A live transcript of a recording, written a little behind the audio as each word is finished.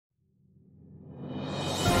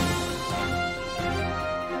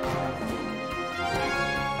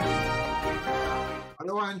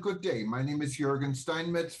and good day. My name is Jürgen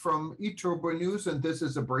Steinmetz from eTurboNews, and this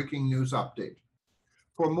is a breaking news update.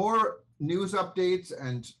 For more news updates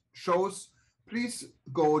and shows, please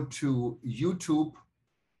go to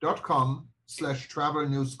youtube.com/travel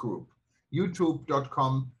news group.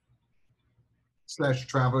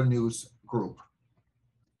 youtube.com/travel news group.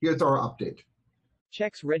 Here's our update.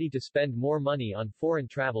 Czechs ready to spend more money on foreign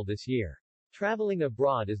travel this year. Traveling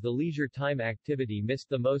abroad is the leisure time activity missed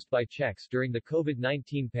the most by Czechs during the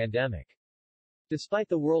COVID-19 pandemic. Despite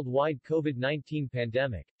the worldwide COVID-19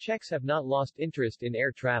 pandemic, Czechs have not lost interest in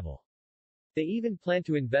air travel. They even plan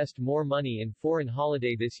to invest more money in foreign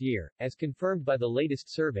holiday this year, as confirmed by the latest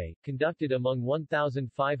survey, conducted among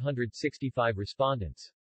 1,565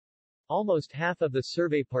 respondents. Almost half of the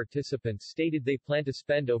survey participants stated they plan to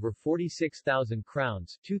spend over 46,000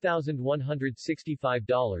 crowns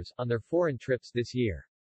 $2,165 on their foreign trips this year.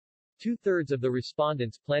 Two-thirds of the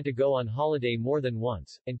respondents plan to go on holiday more than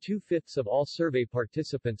once, and 2/5 of all survey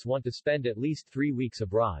participants want to spend at least 3 weeks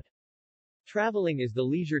abroad. Traveling is the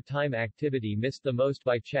leisure time activity missed the most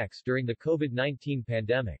by Czechs during the COVID-19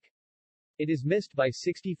 pandemic. It is missed by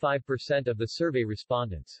 65% of the survey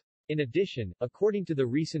respondents. In addition, according to the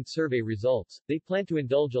recent survey results, they plan to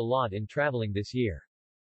indulge a lot in traveling this year.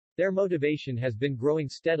 Their motivation has been growing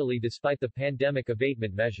steadily despite the pandemic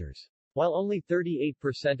abatement measures. While only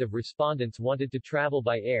 38% of respondents wanted to travel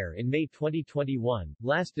by air in May 2021,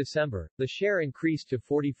 last December, the share increased to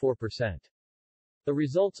 44%. The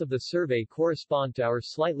results of the survey correspond to our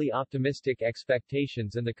slightly optimistic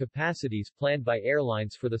expectations and the capacities planned by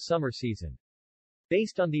airlines for the summer season.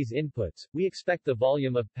 Based on these inputs, we expect the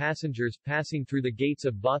volume of passengers passing through the gates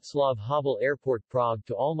of Václav Havel Airport Prague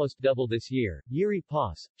to almost double this year. Jiří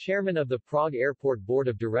Pás, chairman of the Prague Airport Board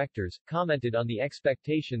of Directors, commented on the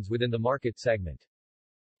expectations within the market segment.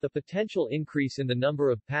 The potential increase in the number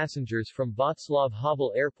of passengers from Václav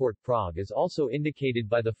Havel Airport Prague is also indicated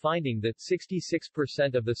by the finding that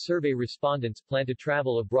 66% of the survey respondents plan to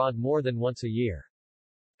travel abroad more than once a year.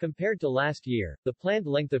 Compared to last year, the planned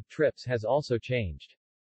length of trips has also changed.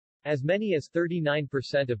 As many as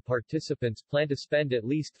 39% of participants plan to spend at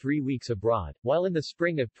least 3 weeks abroad, while in the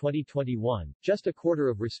spring of 2021, just a quarter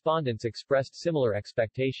of respondents expressed similar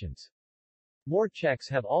expectations. More Czechs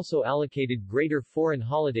have also allocated greater foreign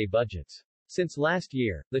holiday budgets. Since last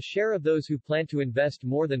year, the share of those who plan to invest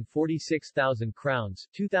more than 46,000 crowns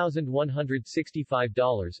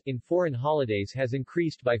 $2,165 in foreign holidays has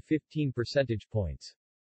increased by 15 percentage points.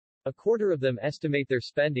 A quarter of them estimate their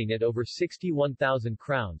spending at over 61,000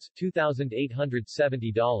 crowns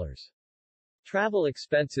 $2,870. Travel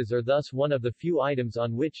expenses are thus one of the few items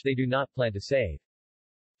on which they do not plan to save.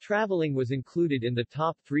 Traveling was included in the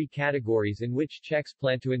top 3 categories in which Czechs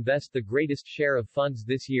plan to invest the greatest share of funds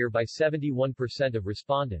this year by 71% of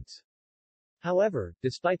respondents. However,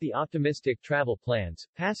 despite the optimistic travel plans,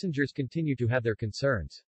 passengers continue to have their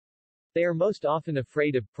concerns. They are most often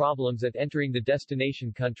afraid of problems at entering the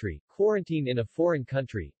destination country, quarantine in a foreign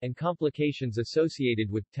country, and complications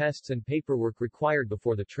associated with tests and paperwork required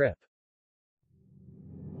before the trip.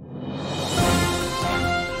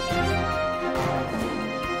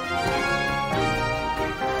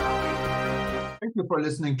 Thank you for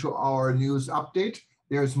listening to our news update.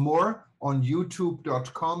 There's more on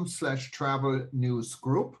youtube.com/travel news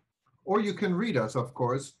group, or you can read us, of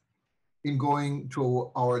course, in going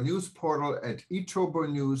to our news portal at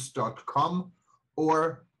eTurboNews.com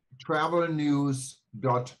or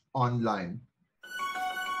travelnews.online.